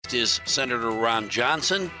guest is Senator Ron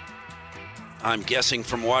Johnson. I'm guessing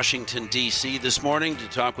from Washington, D.C. this morning to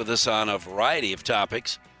talk with us on a variety of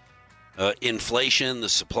topics. Inflation, the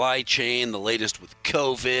supply chain, the latest with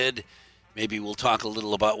COVID. Maybe we'll talk a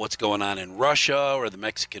little about what's going on in Russia or the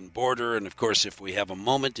Mexican border. And, of course, if we have a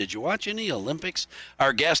moment, did you watch any Olympics?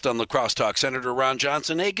 Our guest on La Crosse Talk, Senator Ron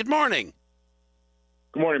Johnson. Hey, good morning.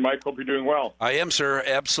 Good morning, Mike. Hope you're doing well. I am, sir.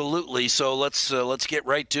 Absolutely. So let's get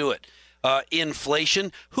right to it.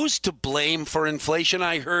 Inflation. Who's to blame for inflation?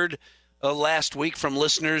 I heard last week from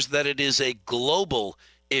listeners that it is a global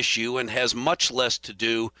issue and has much less to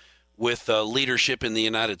do with leadership in the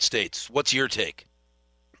United States. What's your take?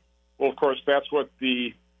 Well, of course, that's what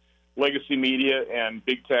the legacy media and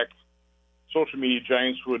big tech social media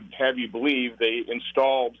giants would have you believe. They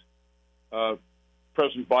installed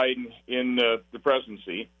President Biden in the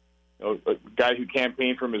presidency, a guy who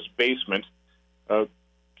campaigned from his basement,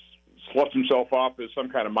 sloughed himself off as some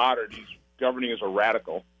kind of moderate. He's governing as a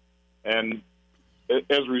radical. And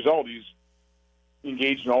as a result, he's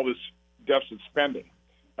engaged in all this deficit spending.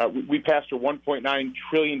 We passed a $1.9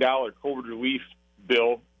 trillion COVID relief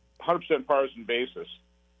bill, 100% partisan basis,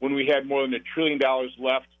 when we had more than $1 trillion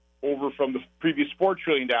left over from the previous $4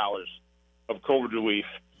 trillion of COVID relief.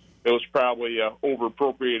 It was probably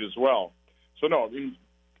over-appropriated as well. So, no,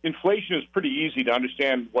 inflation is pretty easy to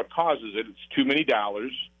understand what causes it. It's too many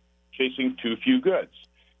dollars chasing too few goods.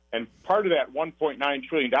 And part of that $1.9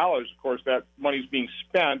 trillion, of course, that money is being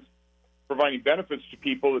spent providing benefits to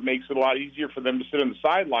people. It makes it a lot easier for them to sit on the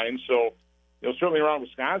sidelines. So, certainly around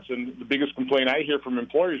Wisconsin, the biggest complaint I hear from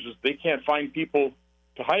employers is they can't find people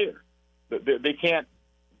to hire. They can't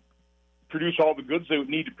produce all the goods they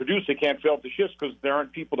need to produce. They can't fill up the shifts because there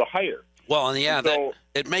aren't people to hire. Well, and yeah, so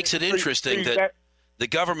it makes it interesting that the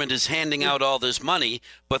government is handing out all this money,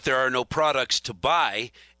 but there are no products to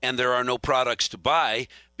buy, and there are no products to buy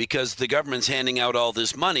because the government's handing out all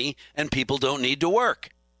this money and people don't need to work.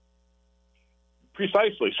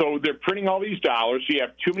 Precisely. So they're printing all these dollars. So you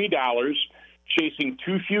have too many dollars chasing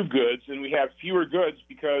too few goods, and we have fewer goods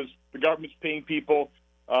because the government's paying people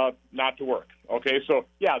not to work. Okay, so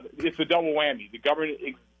yeah, it's a double whammy. The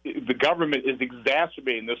government is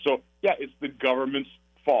exacerbating this. So yeah, it's the government's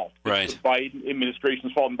fault. Right. It's the Biden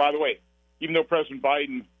administration's fault. And by the way, even though President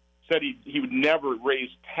Biden said he would never raise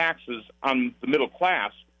taxes on the middle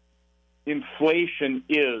class, inflation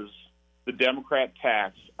is the Democrat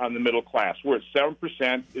tax on the middle class. We're at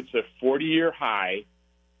 7%. It's a 40-year high.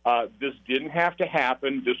 This didn't have to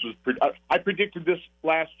happen. This was I predicted this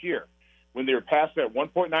last year when they were passed that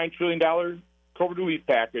 $1.9 trillion COVID relief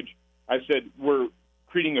package. I said we're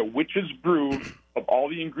creating a witch's brew of all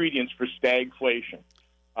the ingredients for stagflation.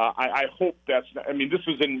 I hope that's not, I mean, this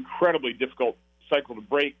is an incredibly difficult cycle to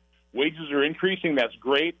break. Wages are increasing. That's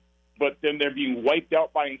great. But then they're being wiped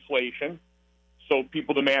out by inflation. So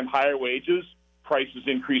people demand higher wages. Prices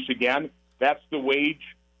increase again. That's the wage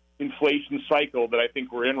inflation cycle that I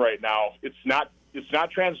think we're in right now. It's not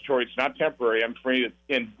transitory. It's not temporary. I'm afraid it's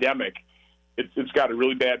endemic. It's got a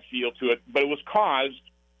really bad feel to it. But it was caused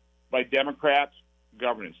by Democrats'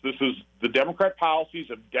 governance. This is the Democrat policies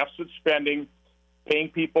of deficit spending, paying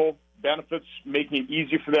people benefits, making it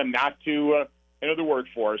easier for them not to enter the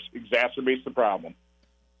workforce, exacerbates the problem.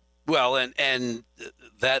 Well, and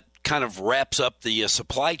that kind of wraps up the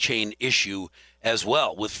supply chain issue as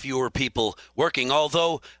well, with fewer people working,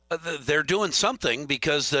 although they're doing something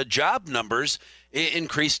because the job numbers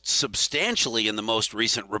increased substantially in the most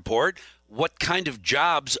recent report. What kind of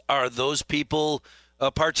jobs are those people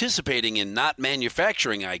participating in? Not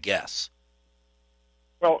manufacturing, I guess.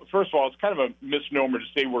 Well, first of all, it's kind of a misnomer to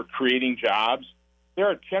say we're creating jobs. There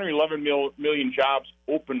are 10 or 11 million jobs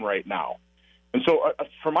open right now. And so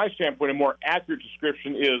from my standpoint, a more accurate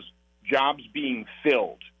description is jobs being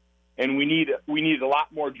filled. And we need a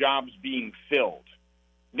lot more jobs being filled.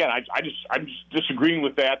 Again, I'm just disagreeing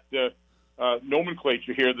with that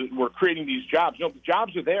nomenclature here that we're creating these jobs. No, the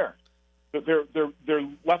jobs are there. They're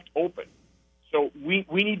left open. So we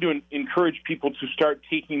need to encourage people to start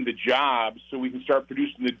taking the jobs so we can start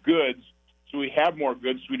producing the goods, so we have more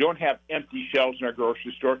goods, so we don't have empty shelves in our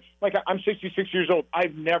grocery store. Like, I'm 66 years old.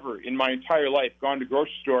 I've never in my entire life gone to a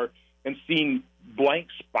grocery store and seen blank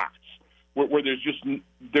spots where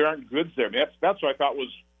there aren't goods there. That's what I thought was,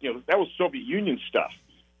 that was Soviet Union stuff.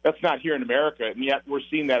 That's not here in America, and yet we're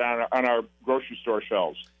seeing that on our grocery store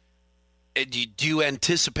shelves. Do you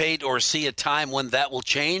anticipate or see a time when that will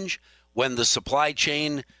change, when the supply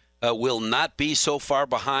chain will not be so far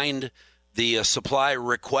behind the supply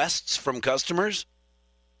requests from customers?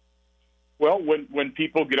 Well, when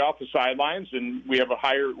people get off the sidelines and we have a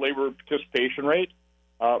higher labor participation rate,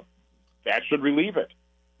 that should relieve it.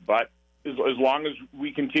 But as long as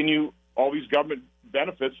we continue all these government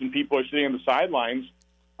benefits and people are sitting on the sidelines,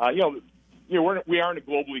 we are in a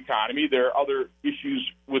global economy. There are other issues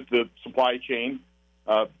with the supply chain,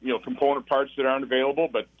 component parts that aren't available.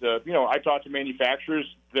 But, I talk to manufacturers.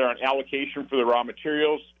 They're on allocation for the raw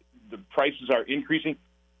materials. The prices are increasing.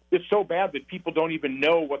 It's so bad that people don't even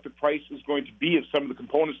know what the price is going to be of some of the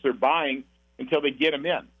components they're buying until they get them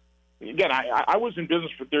in. Again, I was in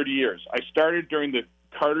business for 30 years. I started during the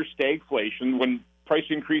Carter stagflation when price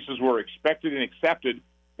increases were expected and accepted.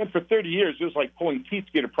 And for 30 years, it was like pulling teeth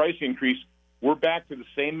to get a price increase. We're back to the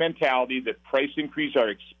same mentality that price increases are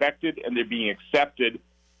expected and they're being accepted.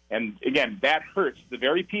 And again, that hurts the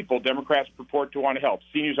very people Democrats purport to want to help.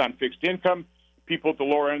 Seniors on fixed income, people at the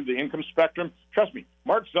lower end of the income spectrum. Trust me,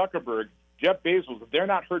 Mark Zuckerberg, Jeff Bezos, if they're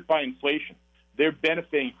not hurt by inflation, they're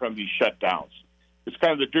benefiting from these shutdowns. It's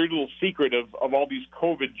kind of the dirty little secret of all these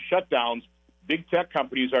COVID shutdowns. Big tech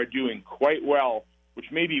companies are doing quite well,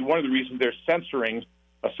 which may be one of the reasons they're censoring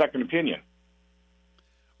a second opinion.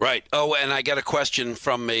 Right. Oh, and I got a question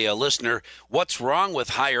from a listener. What's wrong with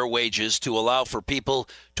higher wages to allow for people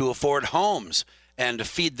to afford homes and to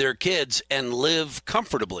feed their kids and live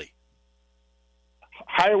comfortably?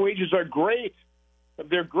 Higher wages are great.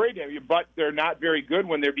 They're great, but they're not very good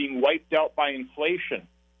when they're being wiped out by inflation.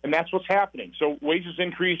 And that's what's happening. So wages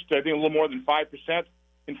increased, I think, a little more than 5%.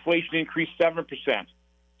 Inflation increased 7%.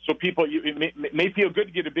 So people, it may feel good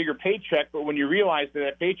to get a bigger paycheck, but when you realize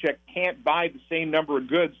that paycheck can't buy the same number of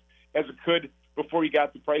goods as it could before you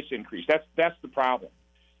got the price increase, that's the problem.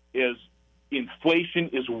 Is inflation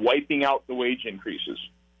is wiping out the wage increases.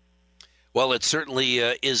 Well, it certainly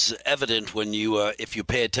is evident when if you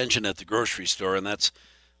pay attention at the grocery store, and that's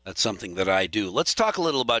something that I do. Let's talk a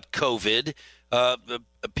little about COVID.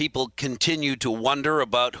 People continue to wonder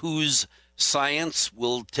about whose science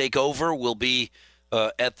will take over, will be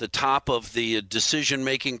at the top of the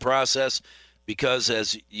decision-making process, because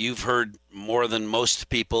as you've heard more than most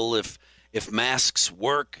people, if masks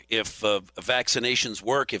work, if vaccinations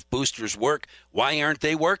work, if boosters work, why aren't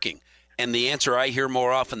they working? And the answer I hear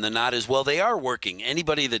more often than not is, well, they are working.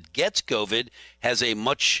 Anybody that gets COVID has a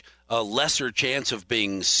much lesser chance of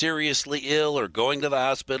being seriously ill or going to the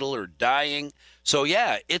hospital or dying. So,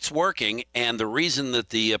 yeah, it's working. And the reason that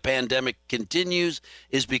the pandemic continues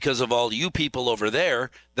is because of all you people over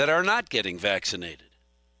there that are not getting vaccinated.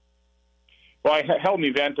 Well, I held an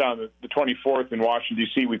event on the 24th in Washington,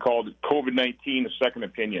 D.C. We called it COVID-19 A Second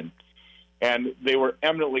Opinion. And they were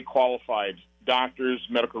eminently qualified doctors,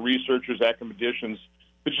 medical researchers, academicians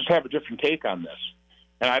that just have a different take on this.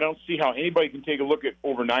 And I don't see how anybody can take a look at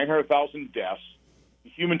over 900,000 deaths,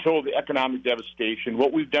 the human toll, the economic devastation,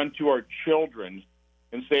 what we've done to our children,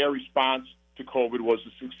 and say our response to COVID was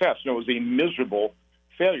a success. No, it was a miserable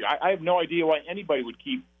failure. I have no idea why anybody would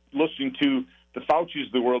keep listening to the Fauci's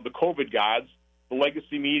of the world, the COVID gods, the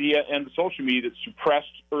legacy media, and the social media that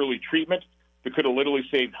suppressed early treatment that could have literally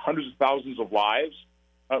saved hundreds of thousands of lives.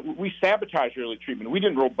 We sabotaged early treatment. We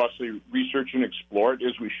didn't robustly research and explore it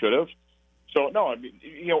as we should have. So, no, I mean,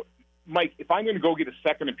 Mike, if I'm going to go get a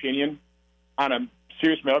second opinion on a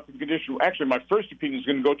serious medical condition, actually my first opinion is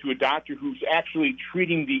going to go to a doctor who's actually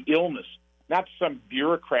treating the illness, not some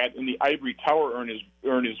bureaucrat in the ivory tower or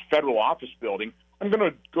in his federal office building. I'm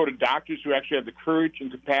going to go to doctors who actually have the courage and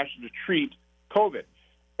compassion to treat COVID.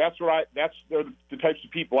 That's the types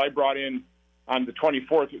of people I brought in on the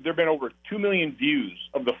 24th. There have been over 2 million views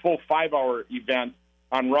of the full 5-hour event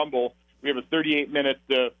on Rumble. We have a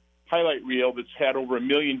 38-minute highlight reel that's had over 1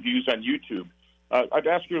 million views on YouTube. I'd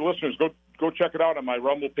ask your listeners, go check it out on my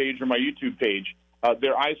Rumble page or my YouTube page.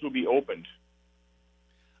 Their eyes will be opened.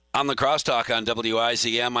 On the Crosstalk on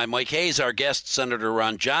WIZM, I'm Mike Hayes. Our guest, Senator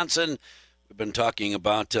Ron Johnson. We've been talking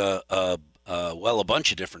about, a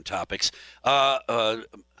bunch of different topics.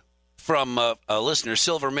 From a listener,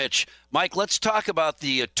 Silver Mitch. Mike, let's talk about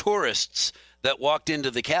the tourists that walked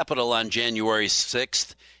into the Capitol on January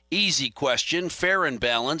 6th. Easy question, fair and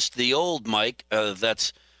balanced. The old Mike,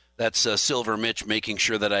 that's Silver Mitch making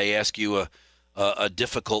sure that I ask you a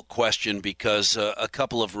difficult question because a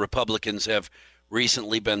couple of Republicans have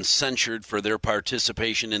recently been censured for their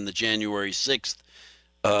participation in the January 6th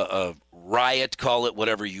riot, call it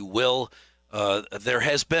whatever you will. There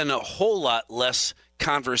has been a whole lot less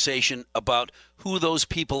conversation about who those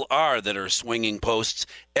people are that are swinging posts.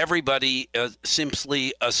 Everybody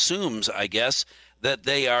simply assumes, I guess, that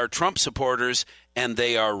they are Trump supporters and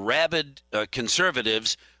they are rabid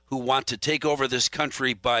conservatives who want to take over this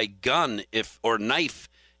country by gun or knife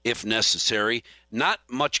if necessary. Not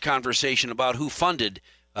much conversation about who funded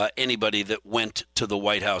anybody that went to the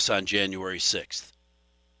White House on January 6th.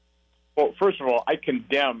 Well, first of all, I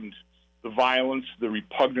condemned the violence, the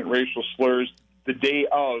repugnant racial slurs the day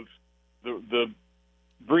of the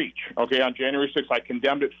breach. Okay, on January 6th, I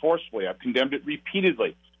condemned it forcefully. I've condemned it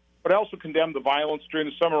repeatedly. But I also condemned the violence during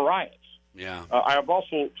the summer riots. Yeah. I have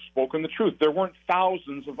also spoken the truth. There weren't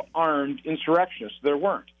thousands of armed insurrectionists. There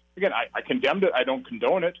weren't. Again, I condemned it. I don't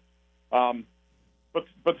condone it. But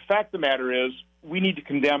the fact of the matter is, we need to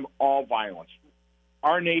condemn all violence.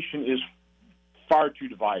 Our nation is far too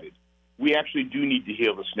divided. We actually do need to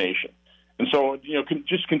heal this nation. And so,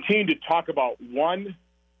 just continue to talk about one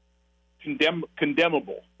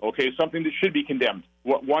condemnable, okay, something that should be condemned.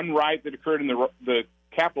 One riot that occurred in the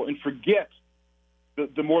Capitol, and forget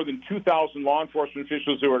the more than 2,000 law enforcement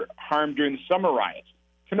officials who were harmed during the summer riots.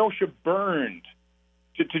 Kenosha burned.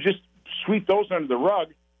 To just sweep those under the rug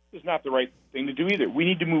is not the right thing to do either. We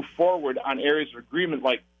need to move forward on areas of agreement,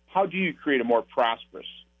 like how do you create a more prosperous,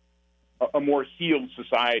 a more healed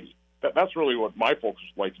society? That's really what my focus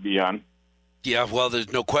would like to be on. Yeah, well,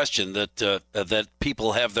 there's no question that that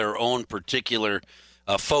people have their own particular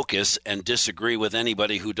focus and disagree with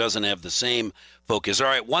anybody who doesn't have the same focus. All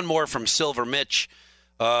right, one more from Silver Mitch.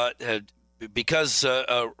 Because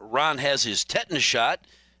Ron has his tetanus shot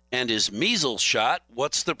and his measles shot,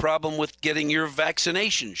 what's the problem with getting your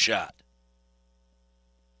vaccination shot?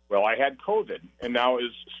 Well, I had COVID, and now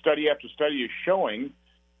as study after study is showing,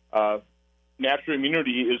 natural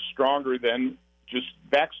immunity is stronger than just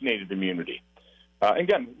vaccinated immunity.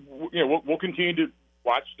 Again, we'll continue to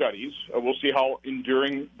watch studies. We'll see how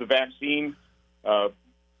enduring the vaccine,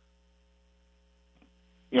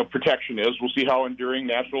 protection is. We'll see how enduring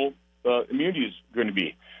natural immunity is going to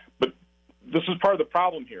be. But this is part of the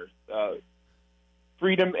problem here.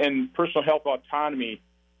 Freedom and personal health autonomy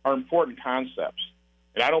are important concepts.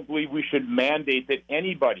 And I don't believe we should mandate that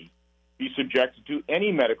anybody be subjected to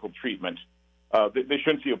any medical treatment. They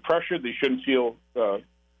shouldn't feel pressured. They shouldn't feel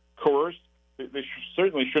coerced. They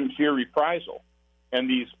certainly shouldn't fear reprisal. And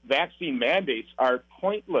these vaccine mandates are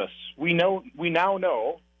pointless. We now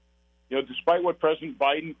know, despite what President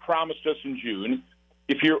Biden promised us in June,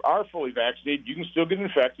 if you are fully vaccinated, you can still get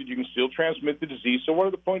infected. You can still transmit the disease. So what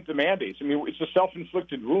are the points of mandates? I mean, it's a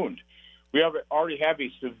self-inflicted wound. We already have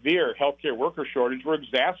a severe healthcare worker shortage. We're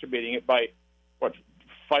exacerbating it by,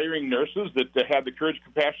 firing nurses that had the courage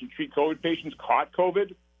and compassion to treat COVID patients, caught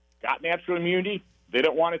COVID, got natural immunity. They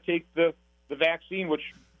don't want to take the vaccine, which,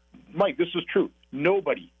 Mike, this is true.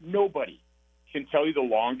 Nobody can tell you the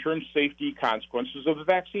long-term safety consequences of the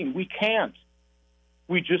vaccine. We can't.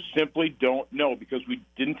 We just simply don't know because we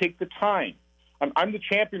didn't take the time. I'm the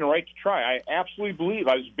champion of right to try. I absolutely believe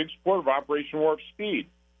I was a big supporter of Operation Warp Speed.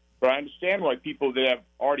 But I understand why people that have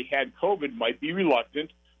already had COVID might be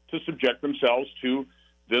reluctant to subject themselves to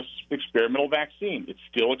this experimental vaccine. It's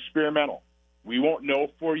still experimental. We won't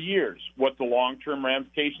know for years what the long-term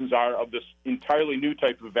ramifications are of this entirely new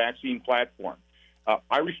type of vaccine platform.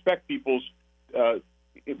 I respect people's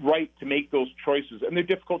right to make those choices, and they're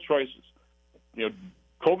difficult choices.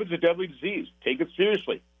 COVID's a deadly disease. Take it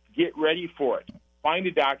seriously. Get ready for it. Find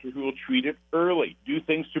a doctor who will treat it early. Do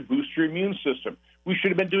things to boost your immune system. We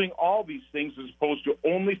should have been doing all these things as opposed to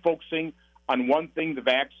only focusing on one thing, the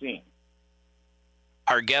vaccine.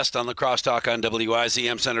 Our guest on the Crosstalk on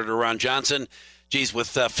WIZM, Senator Ron Johnson. Geez, with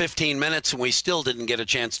 15 minutes, and we still didn't get a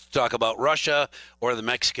chance to talk about Russia or the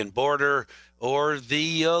Mexican border or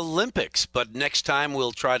the Olympics. But next time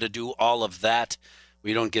we'll try to do all of that.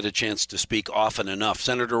 We don't get a chance to speak often enough.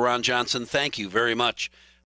 Senator Ron Johnson, thank you very much